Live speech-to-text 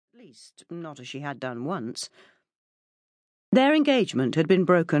least not as she had done once. Their engagement had been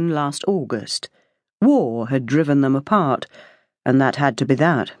broken last August. War had driven them apart, and that had to be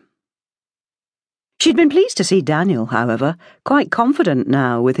that. She'd been pleased to see Daniel, however, quite confident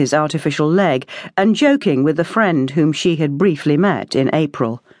now with his artificial leg, and joking with the friend whom she had briefly met in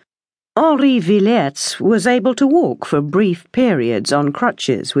April. Henri Villers was able to walk for brief periods on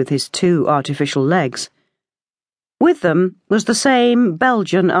crutches with his 2 artificial legs. With them was the same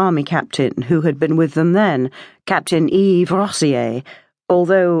Belgian army captain who had been with them then, Captain Yves Rossier,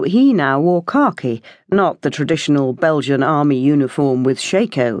 although he now wore khaki, not the traditional Belgian army uniform with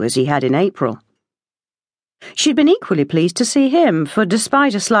shako as he had in April. She'd been equally pleased to see him, for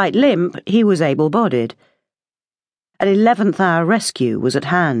despite a slight limp, he was able-bodied. An 11th-hour rescue was at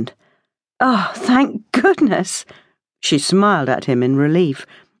hand. "Oh, thank goodness!" She smiled at him in relief.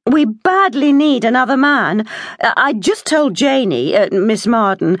 "We badly need another man. I'd just told Janie, Miss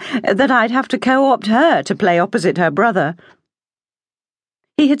Marden, that I'd have to co-opt her to play opposite her brother."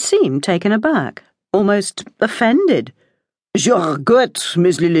 He had seemed taken aback, almost offended. "Je regrette,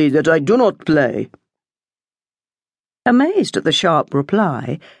 Miss Lily, that I do not play." Amazed at the sharp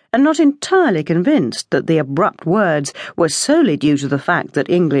reply, and not entirely convinced that the abrupt words were solely due to the fact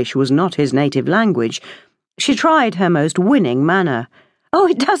that English was not his native language, she tried her most winning manner. "Oh,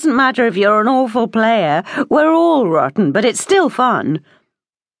 it doesn't matter if you're an awful player. We're all rotten, but it's still fun."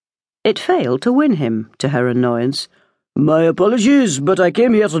 It failed to win him, to her annoyance. "My apologies, but I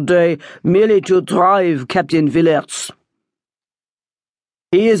came here today merely to drive Captain Villers."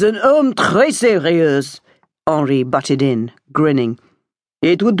 "He is an homme très sérieux," Henri butted in, grinning.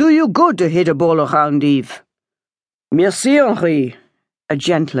 "It would do you good to hit a ball around, Yves." "Merci, Henri," a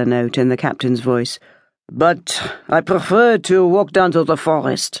gentler note in the captain's voice. "But I prefer to walk down to the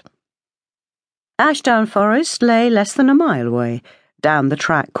forest." Ashdown Forest lay less than a mile away, down the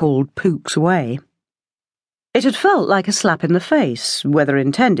track called Pook's Way. It had felt like a slap in the face, whether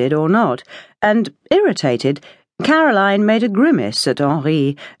intended or not, and, irritated, Caroline made a grimace at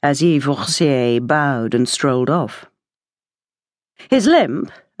Henri as Yves Rossier bowed and strolled off. His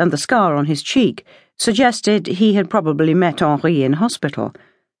limp, and the scar on his cheek, suggested he had probably met Henri in hospital.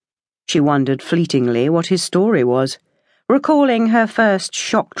 She wondered fleetingly what his story was, recalling her first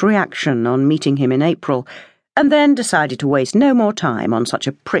shocked reaction on meeting him in April, and then decided to waste no more time on such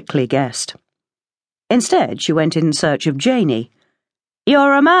a prickly guest. Instead, she went in search of Janie.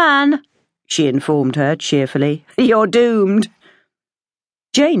 "You're a man," she informed her cheerfully. "You're doomed."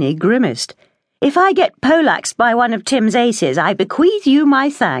 Janie grimaced. "If I get poleaxed by one of Tim's aces, I bequeath you my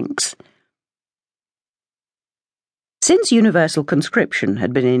thanks." Since universal conscription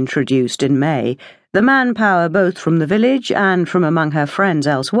had been introduced in May, the manpower both from the village and from among her friends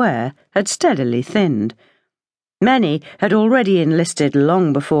elsewhere had steadily thinned. Many had already enlisted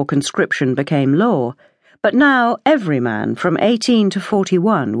long before conscription became law, but now every man from 18 to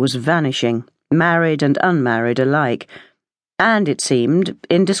 41 was vanishing, married and unmarried alike, and, it seemed,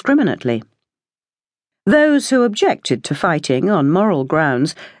 indiscriminately. Those who objected to fighting on moral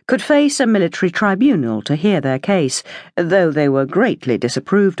grounds could face a military tribunal to hear their case, though they were greatly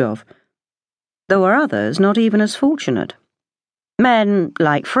disapproved of. There were others not even as fortunate. Men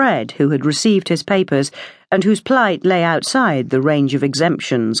like Fred, who had received his papers and whose plight lay outside the range of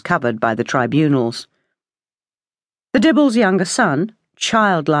exemptions covered by the tribunals. The Dibbles' younger son,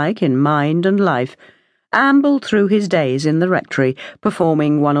 childlike in mind and life, ambled through his days in the rectory,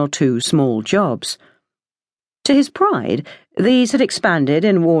 performing 1 or 2 small jobs. To his pride, these had expanded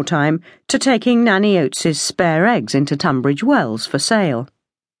in wartime to taking Nanny Oates's spare eggs into Tunbridge Wells for sale.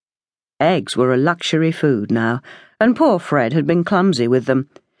 Eggs were a luxury food now, and poor Fred had been clumsy with them,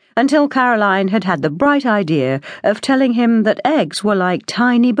 until Caroline had had the bright idea of telling him that eggs were like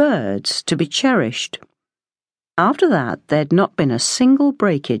tiny birds to be cherished. After that, there'd not been a single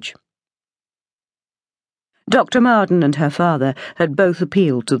breakage. Dr. Marden and her father had both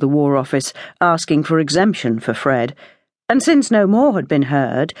appealed to the War Office, asking for exemption for Fred, and since no more had been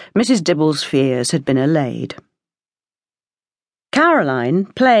heard, Mrs. Dibble's fears had been allayed. Caroline,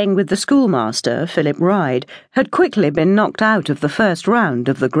 playing with the schoolmaster, Philip Ryde, had quickly been knocked out of the first round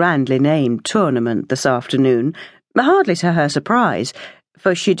of the grandly named tournament this afternoon, hardly to her surprise,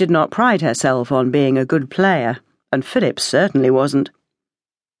 for she did not pride herself on being a good player, and Philip certainly wasn't.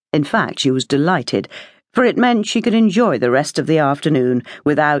 In fact, she was delighted, for it meant she could enjoy the rest of the afternoon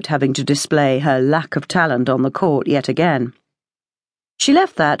without having to display her lack of talent on the court yet again. She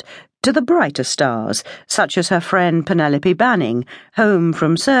left that to the brighter stars, such as her friend Penelope Banning, home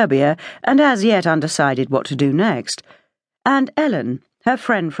from Serbia and as yet undecided what to do next, and Ellen, her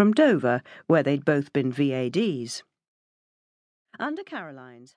friend from Dover, where they'd both been VADs. Under Caroline's